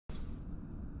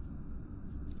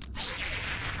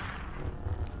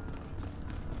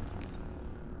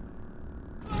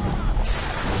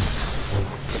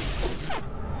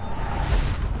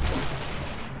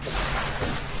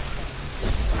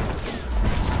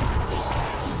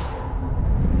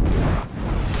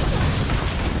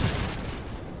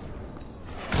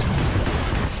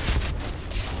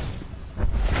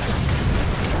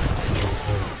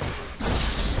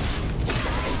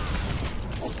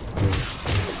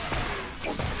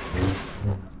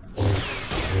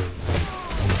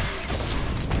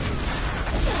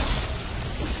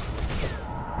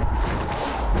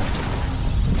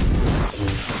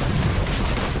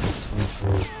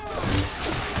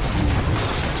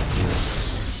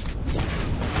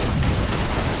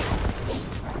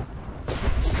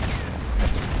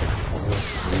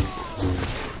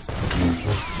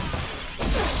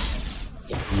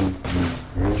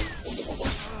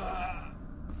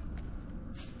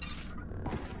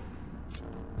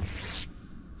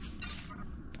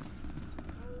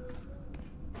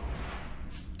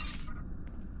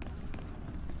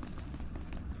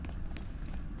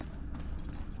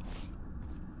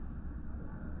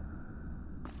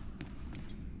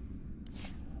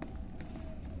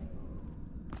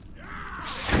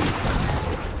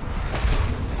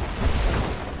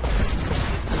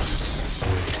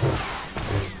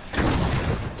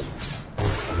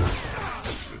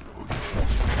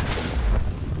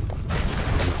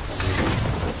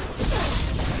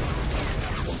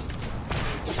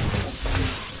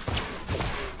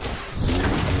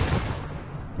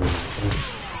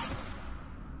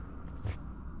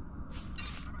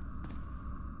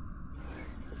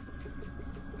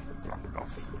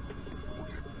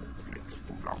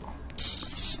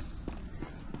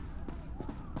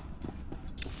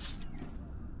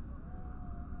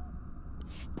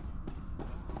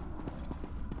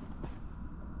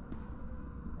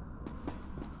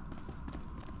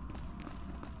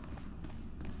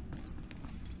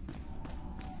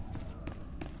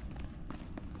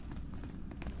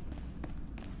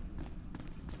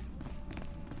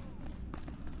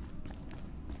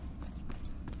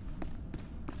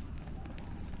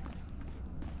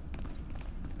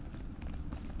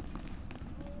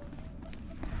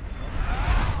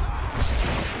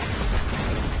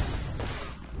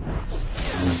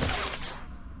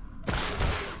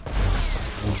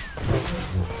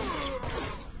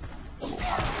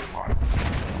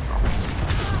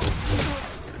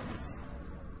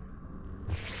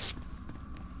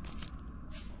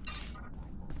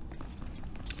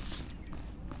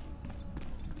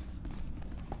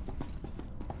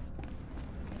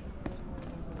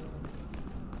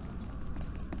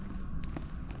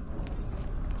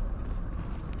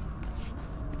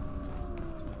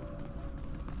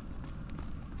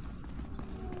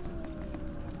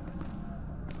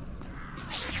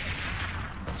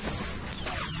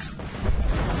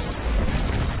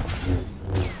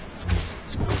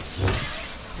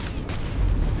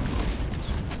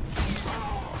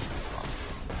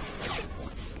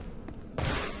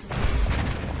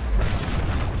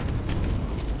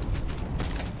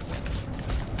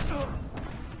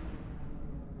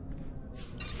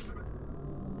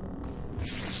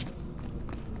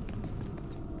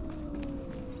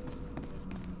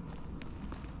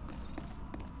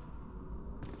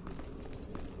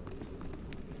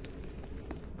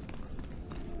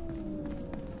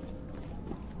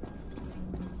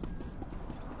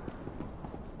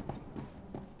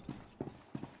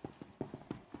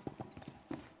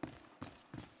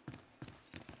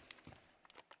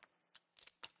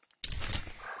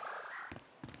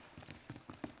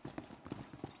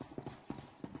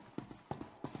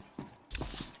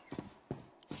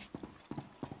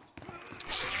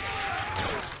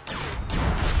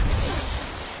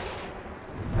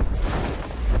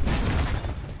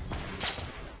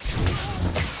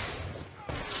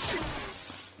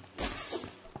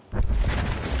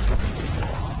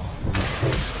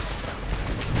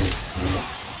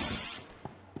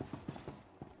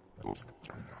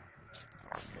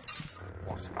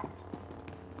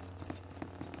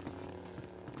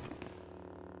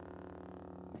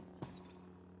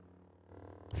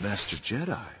Master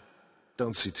Jedi.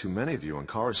 Don't see too many of you on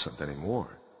Coruscant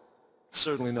anymore.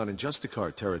 Certainly not in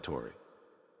Justicar territory.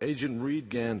 Agent Reed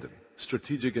Gandon,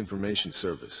 Strategic Information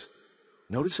Service.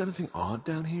 Notice anything odd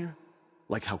down here?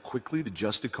 Like how quickly the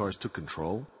Justicars took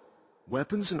control?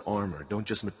 Weapons and armor don't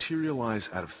just materialize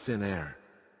out of thin air.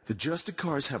 The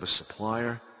Justicars have a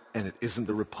supplier, and it isn't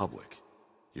the Republic.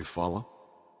 You follow?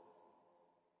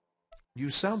 You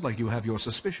sound like you have your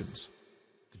suspicions.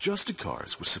 The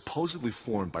Justicars were supposedly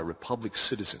formed by Republic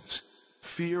citizens.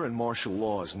 Fear and martial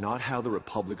law is not how the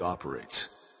Republic operates.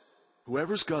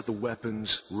 Whoever's got the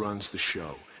weapons runs the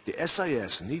show. The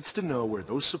SIS needs to know where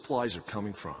those supplies are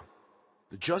coming from.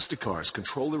 The Justicars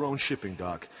control their own shipping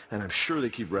dock, and I'm sure they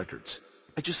keep records.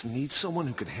 I just need someone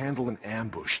who can handle an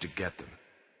ambush to get them.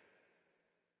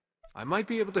 I might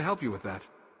be able to help you with that.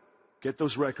 Get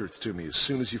those records to me as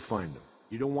soon as you find them.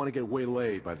 You don't want to get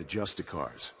waylaid by the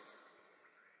Justicars.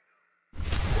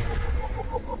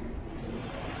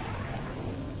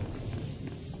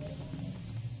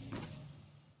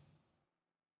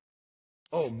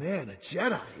 Oh man, a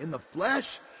Jedi in the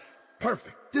flesh?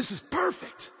 Perfect. This is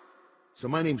perfect. So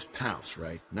my name's Pouse,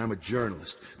 right? And I'm a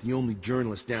journalist. The only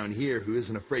journalist down here who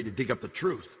isn't afraid to dig up the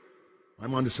truth.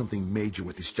 I'm onto something major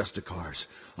with these Justicars.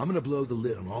 I'm gonna blow the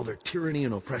lid on all their tyranny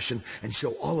and oppression and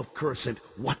show all of Coruscant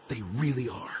what they really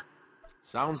are.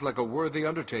 Sounds like a worthy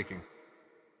undertaking.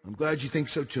 I'm glad you think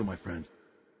so too, my friend.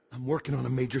 I'm working on a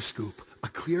major scoop. A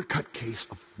clear-cut case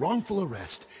of wrongful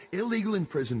arrest, illegal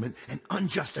imprisonment, and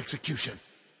unjust execution.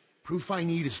 Proof I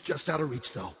need is just out of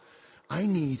reach, though. I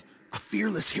need a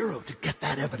fearless hero to get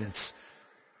that evidence.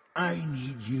 I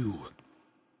need you.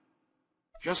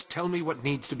 Just tell me what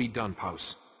needs to be done,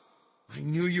 Pouse. I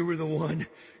knew you were the one.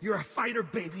 You're a fighter,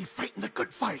 baby, fighting the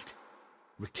good fight.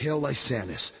 Raquel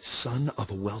Lysanis, son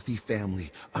of a wealthy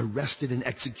family, arrested and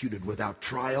executed without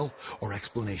trial or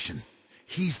explanation.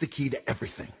 He's the key to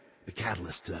everything. The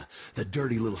catalyst to the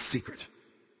dirty little secret.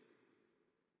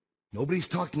 Nobody's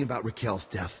talking about Raquel's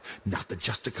death. Not the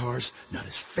Justicars, not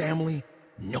his family,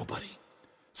 nobody.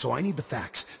 So I need the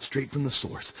facts straight from the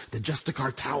source, the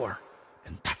Justicar Tower.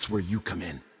 And that's where you come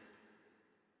in.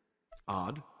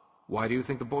 Odd. Why do you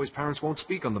think the boy's parents won't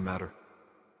speak on the matter?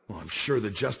 Well, I'm sure the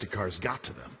Justicars got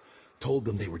to them. Told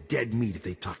them they were dead meat if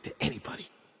they talked to anybody.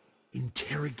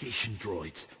 Interrogation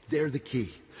droids. They're the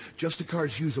key.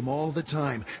 Justicars use them all the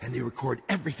time, and they record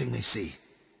everything they see.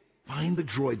 Find the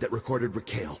droid that recorded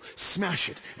Raquel, smash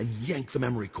it, and yank the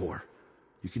memory core.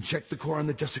 You can check the core on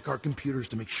the Justicar computers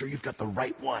to make sure you've got the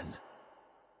right one.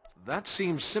 That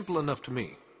seems simple enough to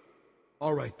me.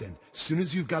 All right then. Soon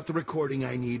as you've got the recording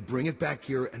I need, bring it back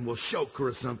here, and we'll show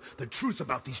Coruscant the truth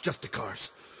about these Justicars.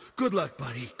 Good luck,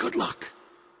 buddy. Good luck.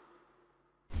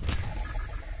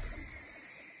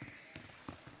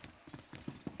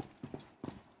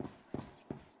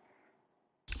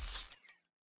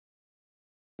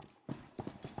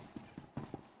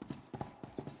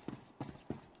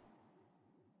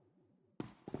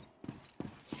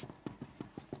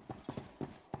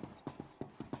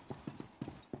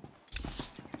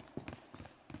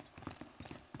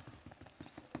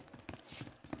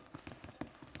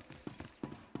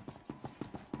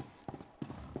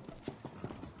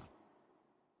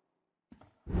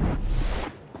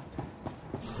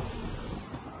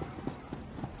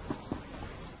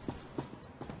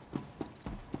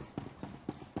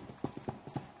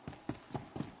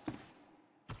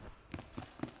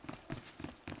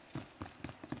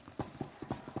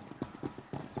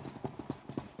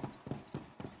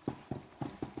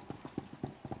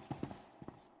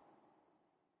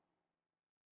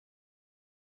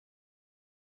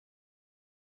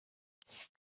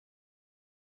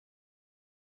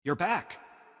 You're back!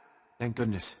 Thank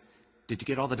goodness. Did you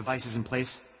get all the devices in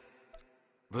place?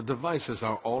 The devices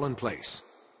are all in place.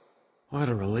 What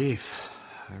a relief.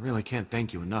 I really can't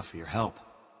thank you enough for your help.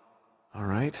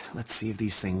 Alright, let's see if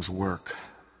these things work.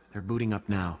 They're booting up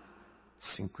now.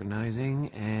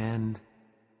 Synchronizing, and...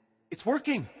 It's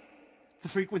working! The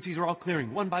frequencies are all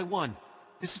clearing, one by one.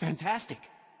 This is fantastic.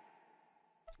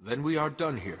 Then we are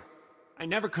done here. I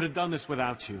never could have done this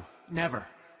without you. Never.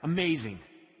 Amazing.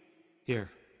 Here.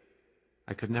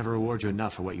 I could never reward you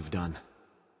enough for what you've done.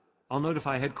 I'll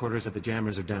notify headquarters that the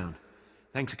jammers are down.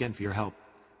 Thanks again for your help.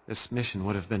 This mission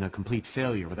would have been a complete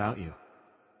failure without you.